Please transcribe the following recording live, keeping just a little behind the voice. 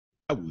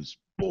I was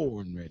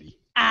born ready.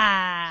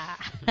 Ah!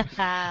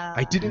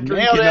 I didn't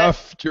drink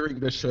enough during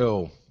the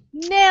show.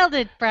 Nailed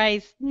it,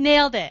 Bryce.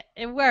 Nailed it.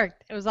 It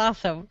worked. It was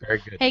awesome.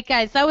 Very good. Hey,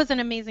 guys, that was an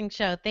amazing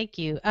show. Thank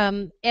you.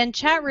 And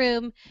chat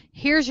room,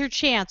 here's your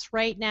chance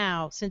right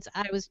now. Since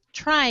I was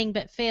trying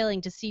but failing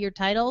to see your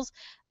titles,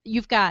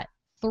 you've got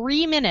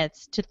 3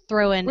 minutes to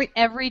throw in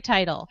every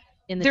title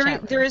in the chat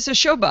room. There is a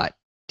show bot.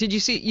 Did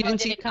you see? You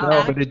didn't see?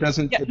 No, but it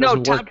doesn't. Yeah, it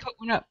doesn't Todd work. put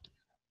one up.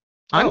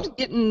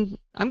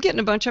 I'm getting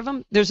a bunch of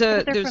them. There's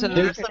some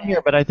here,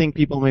 but I think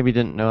people maybe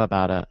didn't know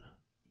about it.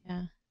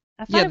 Yeah.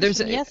 I thought it was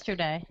from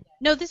yesterday.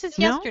 No, this is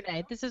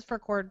yesterday. This is for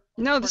Cord.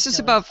 No, this is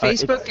about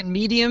Facebook and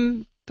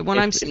Medium. The one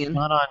I'm seeing. It's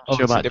not on Showbot.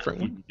 Showbot. It's a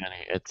different one.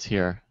 It's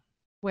here.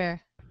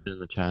 Where? In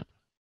the chat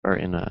or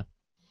in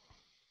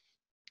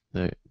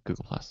the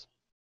Google Plus.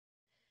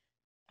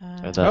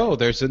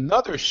 There's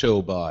another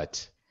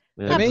Showbot.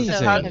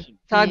 Amazing.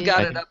 Todd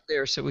got it up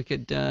there so we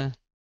could.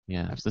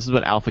 Yeah, this is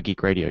what Alpha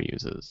Geek Radio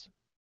uses.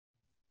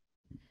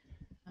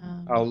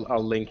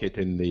 I'll link it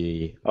in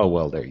the. Oh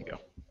well, there you go.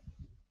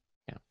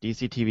 Yeah,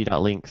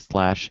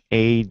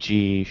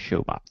 dctv.link/ag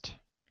Showbot.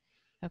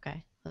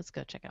 Okay, let's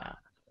go check it out.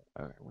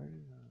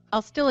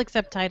 I'll still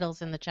accept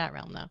titles in the chat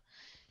realm though.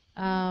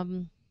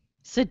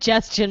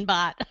 Suggestion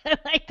bot. I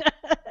like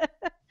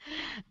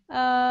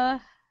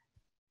that.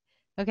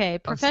 Okay,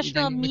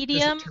 professional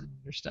medium.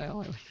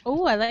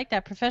 Oh, I like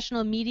that.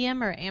 Professional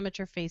medium or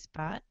amateur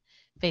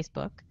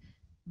Facebook.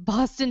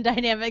 Boston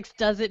Dynamics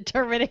does it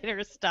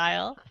Terminator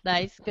style.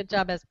 Nice. Good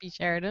job, SP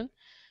Sheridan.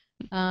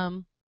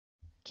 Can't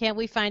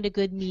we find a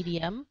good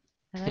medium?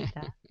 I like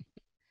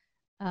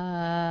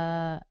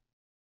that.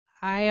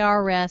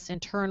 IRS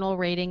internal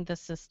rating the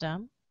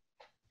system.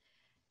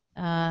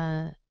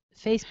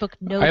 Facebook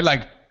notes. I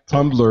like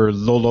Tumblr,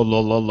 lol,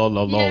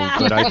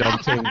 but I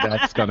don't think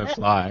that's gonna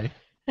fly.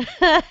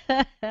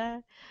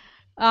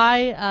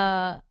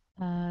 I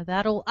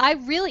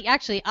really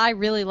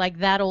like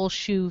That Old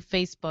Shoe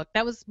Facebook.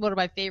 That was one of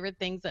my favorite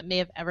things that may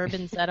have ever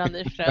been said on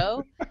this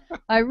show.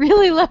 I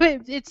really love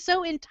it. It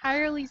so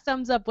entirely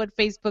sums up what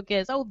Facebook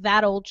is. Oh,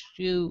 that old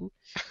shoe.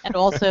 And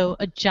also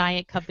a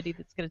giant company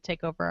that's going to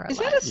take over our lives. Is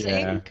that a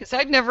saying? Because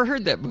I'd never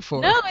heard that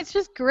before. No, it's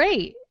just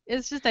great.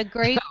 It's just a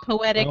great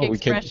poetic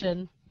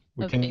expression.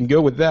 We can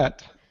go with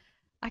that.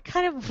 I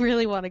kind of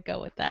really want to go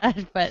with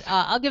that, but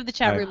I'll give the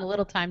chat room a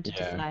little time to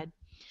decide.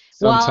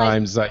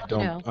 Sometimes I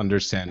don't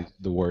understand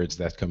the words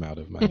that come out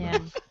of my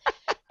mouth.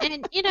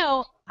 And,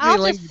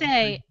 I'll just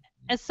say,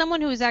 as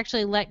someone who was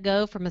actually let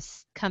go from a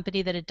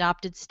company that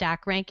adopted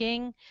stack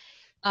ranking,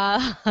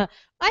 I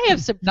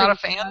have some... Not a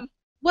fan?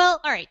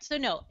 Well, all right, so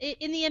no.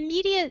 In the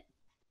immediate...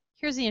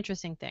 Here's the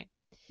interesting thing.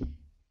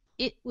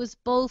 It was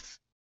both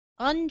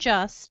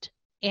unjust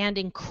and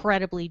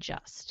incredibly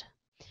just.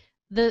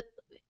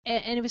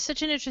 And it was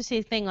such an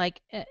interesting thing, like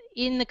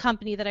in the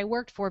company that I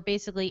worked for,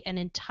 basically an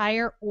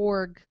entire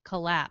org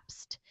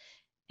collapsed.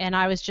 And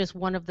I was just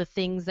one of the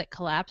things that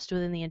collapsed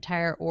within the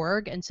entire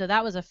org. And so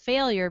that was a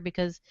failure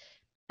because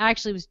I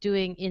actually was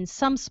doing, in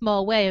some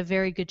small way, a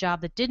very good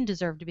job that didn't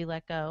deserve to be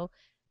let go.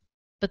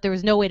 But there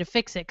was no way to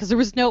fix it because there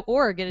was no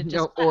org. And it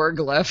just no org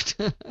left.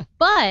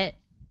 But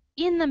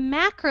in the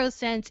macro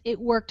sense, it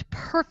worked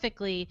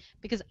perfectly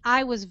because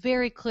I was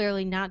very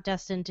clearly not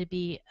destined to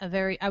be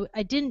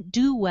I didn't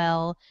do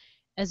well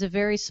as a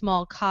very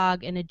small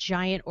cog in a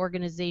giant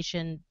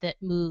organization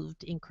that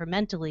moved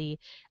incrementally.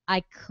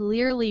 I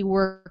clearly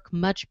work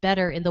much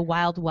better in the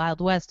wild,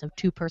 wild west of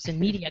two-person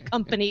media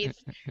companies.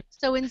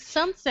 So in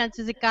some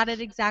senses, it got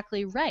it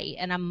exactly right,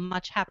 and I'm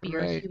much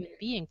happier human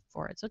being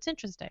for it. So it's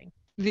interesting.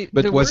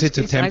 But was it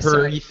a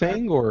temporary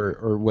thing,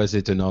 or was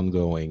it an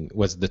ongoing?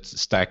 Was the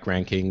stack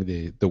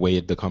ranking the way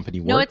the company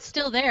worked? No, it's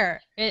still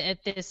there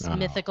at this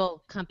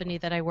mythical company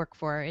that I work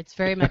for. It's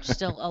very much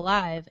still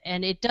alive,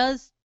 and it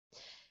does.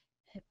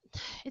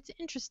 It's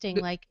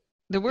interesting.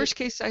 The worst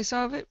case I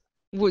saw of it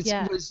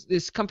was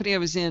this company I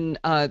was in.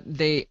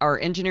 Our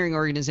engineering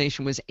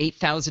organization was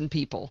 8,000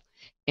 people,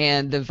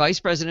 and the vice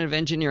president of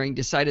engineering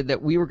decided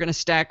that we were going to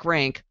stack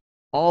rank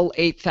all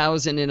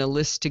 8,000 in a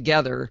list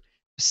together,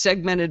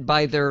 segmented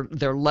by their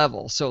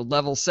level. So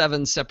level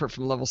 7 separate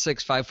from level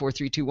 6, 5, 4,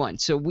 3, 2, 1.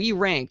 So we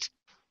ranked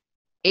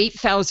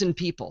 8,000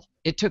 people.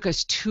 It took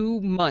us 2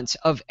 months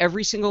of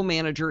every single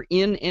manager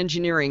in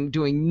engineering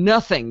doing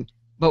nothing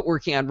but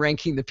working on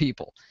ranking the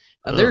people.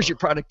 There's your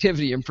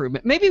productivity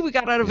improvement. Maybe we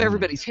got out of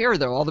everybody's hair,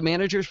 though. All the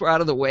managers were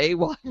out of the way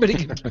while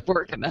everybody could keep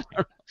working. It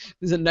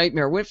was a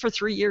nightmare. Went for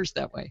 3 years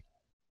that way.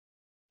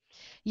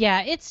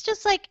 Yeah, it's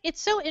just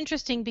it's so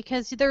interesting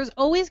because there's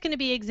always going to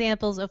be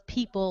examples of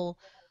people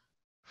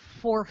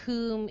for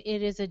whom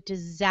it is a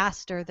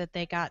disaster that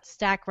they got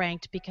stack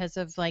ranked because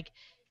of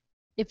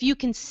if you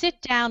can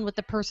sit down with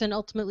the person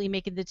ultimately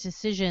making the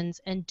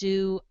decisions and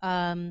do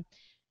the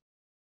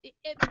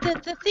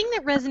thing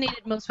that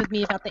resonated most with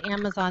me about the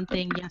Amazon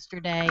thing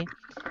yesterday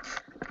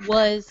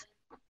was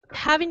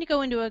having to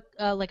go into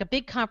a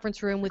big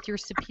conference room with your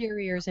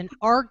superiors and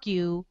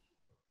argue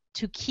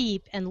to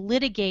keep and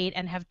litigate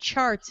and have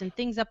charts and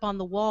things up on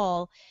the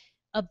wall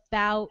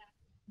about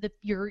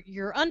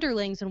your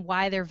underlings and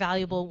why they're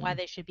valuable and why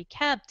they should be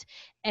kept.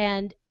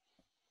 And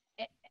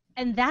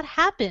that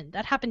happened.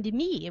 That happened to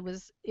me.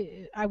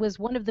 I was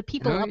one of the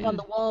people up on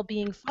the wall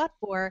being fought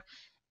for,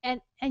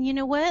 and you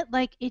know what?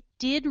 Like it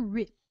did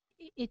rid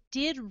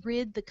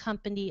the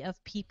company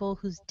of people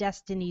whose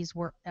destinies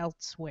were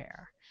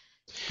elsewhere.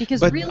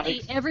 Because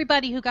really,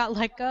 everybody who got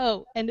let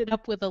go ended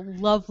up with a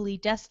lovely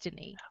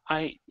destiny.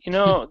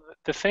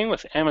 The thing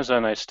with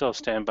Amazon, I still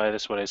stand by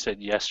this, what I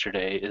said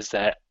yesterday, is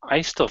that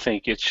I still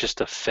think it's just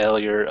a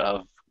failure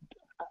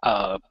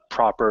of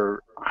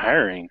proper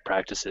hiring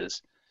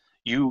practices.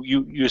 You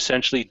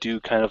essentially do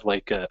kind of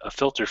like a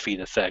filter feed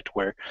effect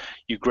where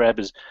you grab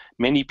as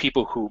many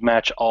people who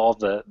match all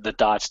the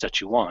dots that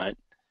you want,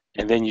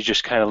 and then you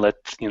just kind of let,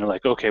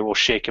 like, okay, we'll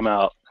shake them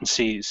out and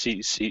see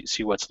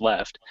what's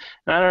left.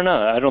 And I don't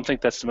know. I don't think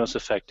that's the most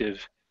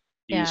effective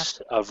use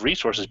of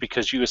resources,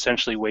 because you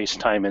essentially waste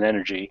time and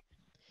energy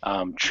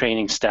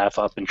training staff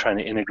up and trying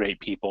to integrate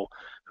people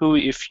who,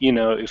 if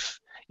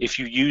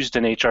you used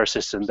an HR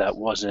system that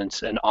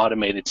wasn't an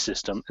automated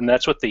system, and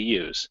that's what they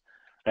use,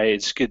 right?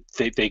 It's good.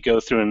 They go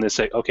through and they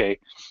say, okay,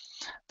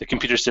 the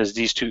computer says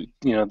these two,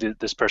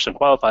 this person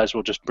qualifies.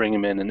 We'll just bring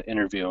them in and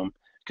interview them,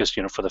 because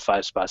for the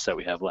 5 spots that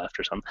we have left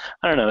or something.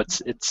 I don't know.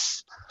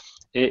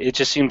 It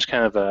just seems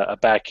kind of a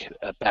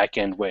back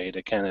end way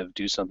to kind of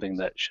do something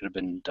that should have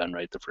been done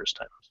right the first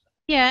time.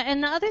 Yeah,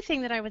 and the other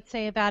thing that I would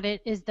say about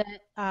it is that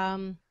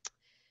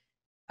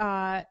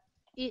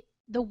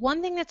the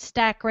one thing that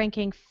stack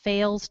ranking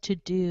fails to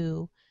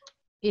do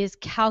is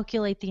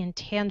calculate the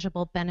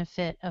intangible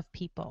benefit of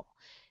people,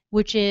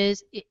 which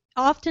is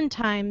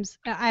oftentimes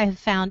I have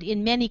found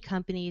in many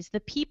companies the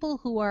people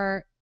who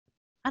are,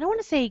 I don't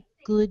want to say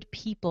good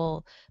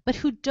people, but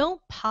who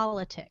don't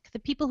politic, the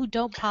people who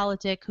don't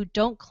politic, who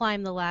don't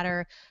climb the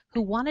ladder,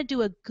 who want to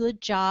do a good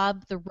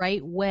job the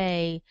right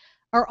way,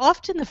 are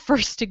often the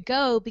first to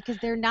go because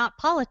they're not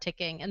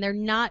politicking and they're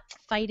not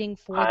fighting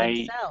for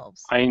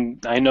themselves.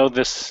 I know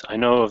this. I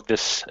know of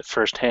this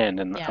firsthand,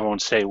 and I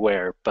won't say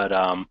where, but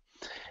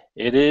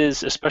it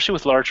is, especially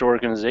with large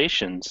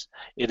organizations,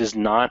 it is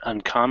not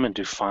uncommon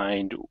to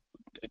find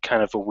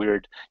kind of a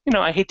weird,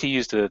 I hate to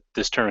use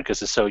this term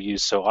because it's so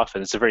used so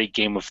often. It's a very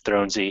Game of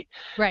Thronesy.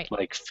 Right.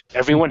 Like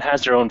everyone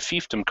has their own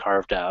fiefdom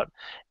carved out,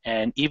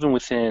 and even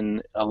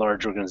within a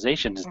large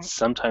organization, it's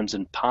sometimes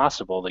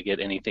impossible to get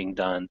anything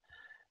done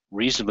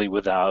reasonably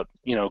without,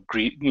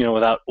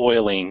 without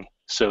oiling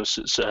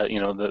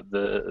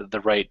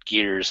the right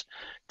gears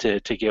to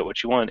get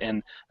what you want.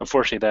 And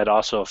unfortunately, that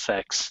also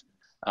affects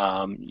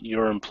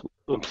your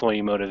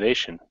employee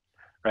motivation.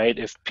 Right?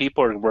 If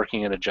people are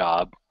working at a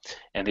job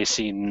and they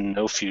see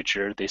no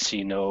future, they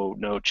see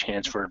no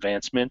chance for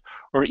advancement,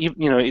 or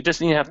even, it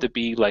doesn't even have to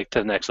be like to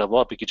the next level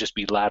up. It could just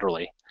be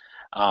laterally.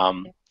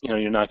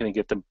 You're not going to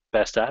get the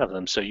best out of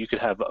them. So you could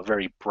have a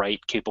very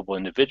bright, capable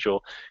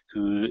individual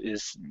who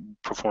is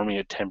performing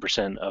at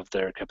 10% of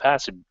their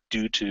capacity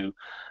due to,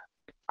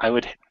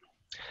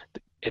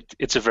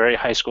 it's a very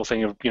high school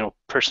thing of,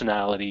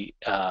 personality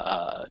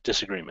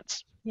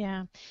disagreements.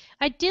 Yeah.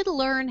 I did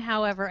learn,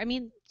 however,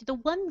 the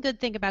one good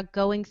thing about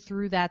going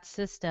through that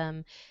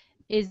system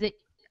is that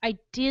I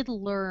did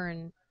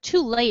learn,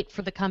 too late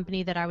for the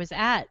company that I was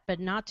at, but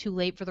not too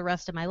late for the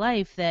rest of my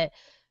life, that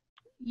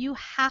you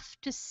have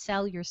to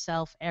sell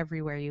yourself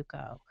everywhere you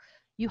go.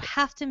 You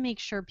have to make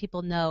sure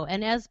people know.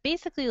 And as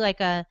basically like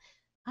I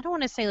don't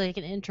want to say like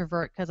an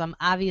introvert, because I'm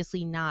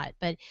obviously not,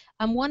 but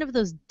I'm one of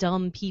those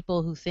dumb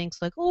people who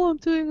thinks like, oh, I'm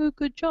doing a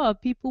good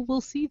job. People will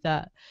see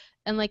that.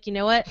 And like, you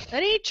know what?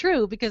 That ain't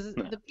true, because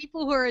the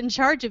people who are in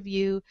charge of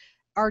you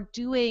are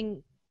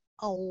doing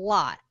a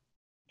lot.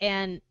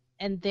 And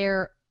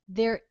the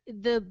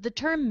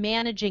term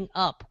managing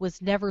up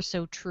was never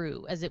so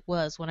true as it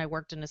was when I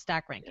worked in a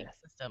stack ranking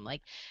system.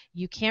 Like,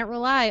 you can't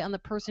rely on the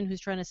person who's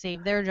trying to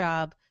save their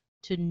job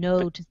to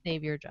know to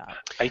save your job.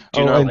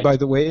 By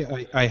the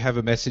way, I have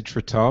a message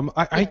for Tom.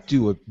 I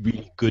do a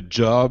really good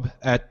job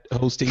at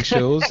hosting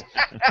shows.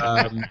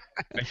 I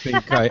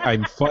think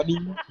I'm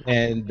funny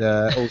and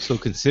also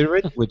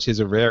considerate, which is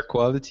a rare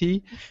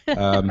quality.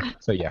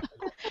 So yeah.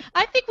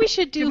 I think we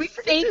should do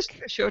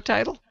fake show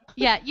title.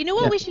 Yeah, you know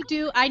what we should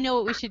do? I know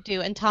what we should do,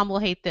 and Tom will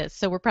hate this,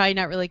 so we're probably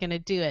not really going to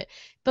do it.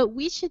 But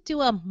we should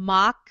do a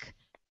mock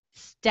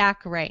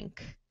stack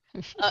rank.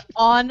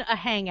 On a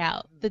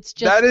hangout that's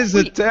just that is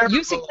a terrible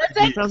just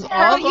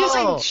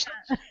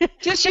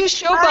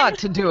use Showbot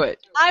to do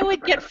it. I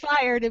would get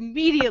fired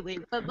immediately,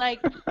 but like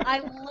I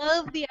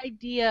love the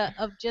idea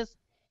of just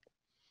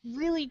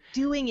really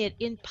doing it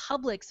in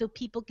public so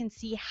people can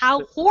see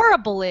how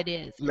horrible it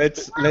is.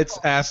 Let's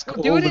ask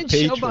all do it the in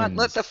patrons. Showbot.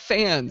 Let the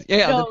fans.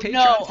 The patrons.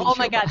 No. Oh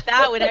my God,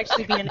 that would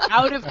actually be an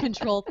out of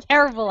control,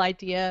 terrible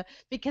idea,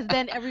 because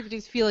then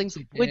everybody's feelings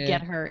would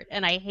get hurt,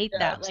 and I hate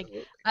that.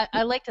 Absolutely. Like,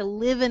 I like to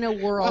live in a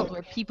world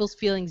where people's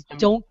feelings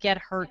don't get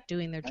hurt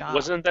doing their job.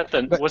 Wasn't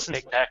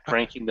stack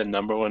ranking the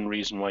number one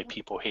reason why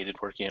people hated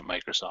working at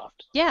Microsoft?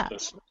 Yeah.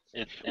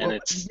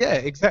 Yeah,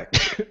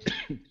 exactly.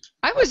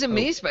 I was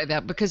amazed by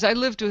that because I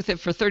lived with it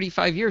for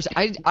 35 years.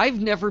 I've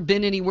never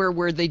been anywhere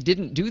where they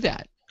didn't do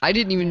that. I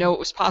didn't even know it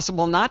was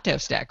possible not to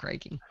have stack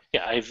ranking.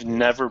 Yeah, I've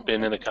never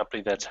been in a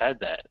company that's had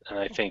that, and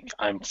I think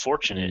I'm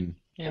fortunate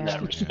in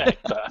that respect.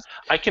 But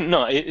I can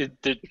no,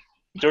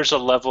 there's a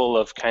level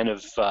of kind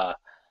of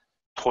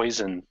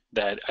poison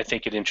that I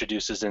think it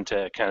introduces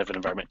into kind of an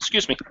environment.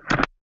 Excuse me.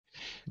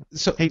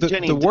 So Hey,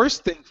 Jenny, the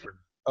worst thing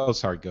for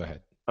sorry, go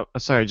ahead. Oh,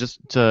 sorry, just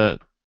to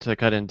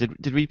cut in.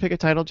 Did we pick a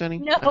title, Jenny?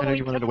 No, I know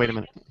you wanted to wait a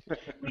minute.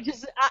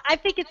 I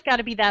think it's got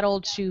to be that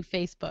old shoe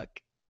Facebook.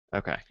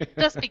 Okay.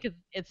 Just because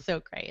it's so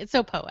great. It's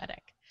so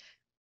poetic.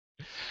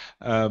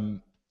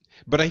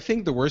 But I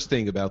think the worst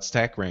thing about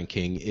stack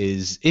ranking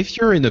is if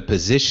you're in a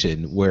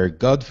position where,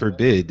 God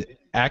forbid,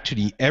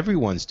 actually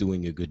everyone's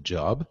doing a good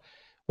job,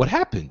 what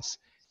happens?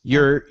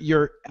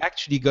 You're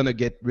actually gonna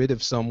get rid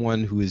of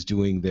someone who is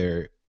doing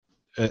their,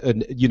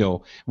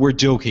 we're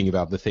joking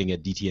about the thing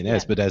at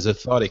DTNS, but as a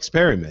thought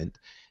experiment,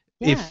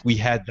 if we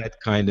had that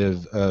kind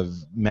of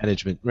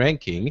management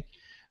ranking,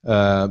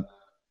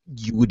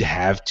 you would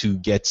have to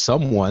get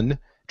someone,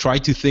 try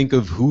to think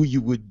of who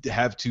you would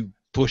have to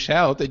push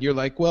out, and you're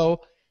like,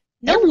 well,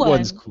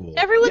 everyone's cool.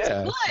 Everyone's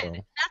good. So.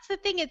 That's the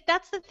thing.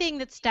 That's the thing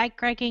that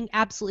stack ranking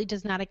absolutely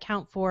does not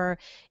account for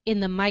in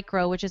the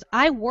micro, which is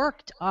I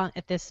worked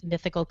at this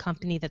mythical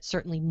company that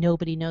certainly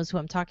nobody knows who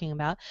I'm talking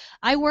about.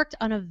 I worked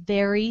on a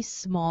very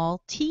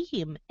small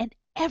team, and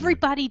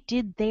everybody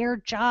did their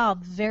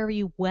job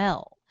very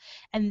well.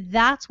 And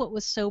that's what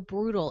was so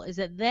brutal, is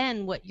that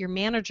then what your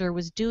manager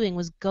was doing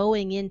was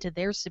going into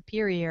their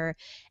superior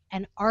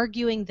and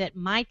arguing that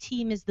my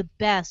team is the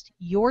best,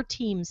 your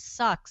team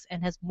sucks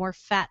and has more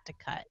fat to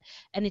cut.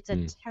 And it's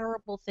a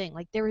terrible thing.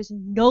 Like, there is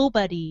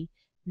nobody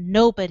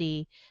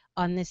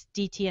on this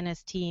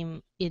DTNS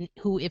team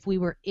who, if we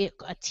were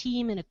a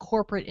team in a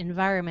corporate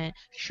environment,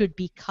 should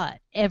be cut.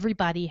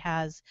 Everybody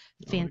has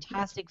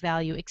fantastic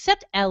value,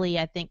 except Ellie,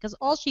 I think, because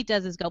all she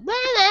does is go blah,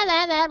 blah,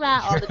 blah, blah, blah,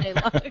 all the day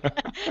long.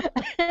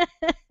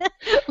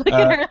 Look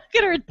at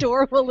her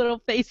adorable little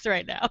face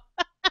right now.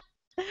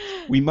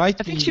 I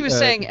think she was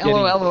saying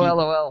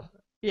LOL.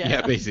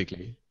 Yeah,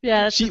 basically.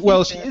 Yeah. She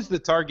is the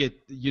target,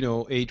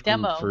 age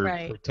demo, group for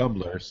right.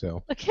 Tumblr.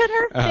 So look at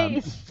her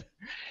face.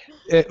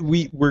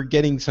 We're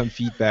getting some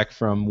feedback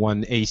from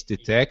one Ace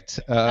Detect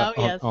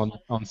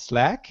on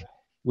Slack,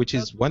 which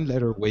is one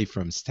letter away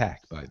from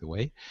stack, by the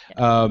way.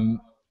 And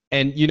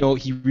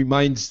he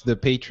reminds the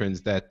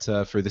patrons that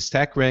for the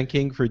stack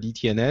ranking for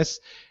DTNS,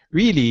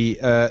 really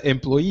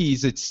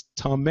employees, it's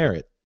Tom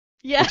Merritt.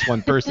 Yeah. It's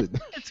one person.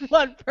 It's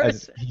one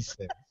person. As he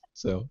said.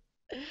 So.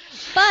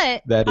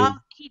 But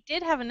he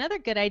did have another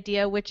good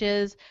idea, which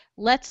is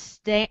let's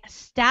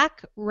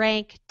stack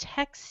rank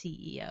tech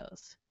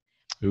CEOs.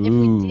 Ooh. If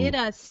we did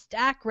a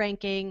stack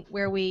ranking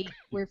where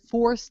we're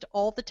forced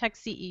all the tech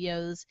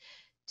CEOs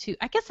to,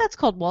 I guess that's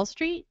called Wall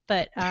Street,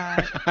 but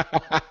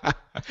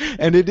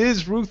and it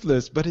is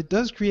ruthless, but it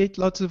does create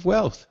lots of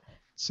wealth.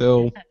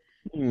 So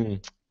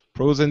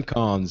pros and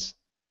cons.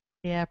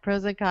 Yeah,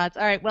 pros and cons.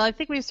 All right, well, I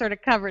think we've sort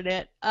of covered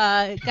it.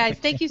 Guys,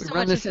 thank you so much.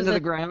 Run this into the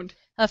ground.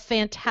 A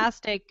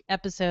fantastic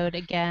episode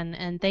again,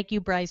 and thank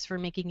you, Bryce, for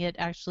making it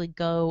actually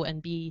go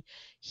and be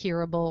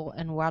hearable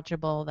and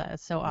watchable. That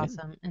is so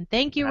awesome. And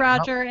thank you,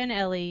 Roger and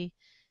Ellie,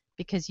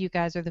 because you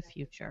guys are the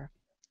future.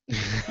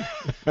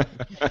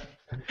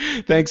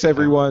 Thanks,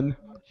 everyone.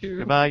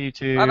 Goodbye,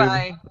 YouTube.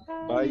 Bye-bye.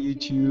 Bye,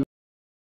 YouTube.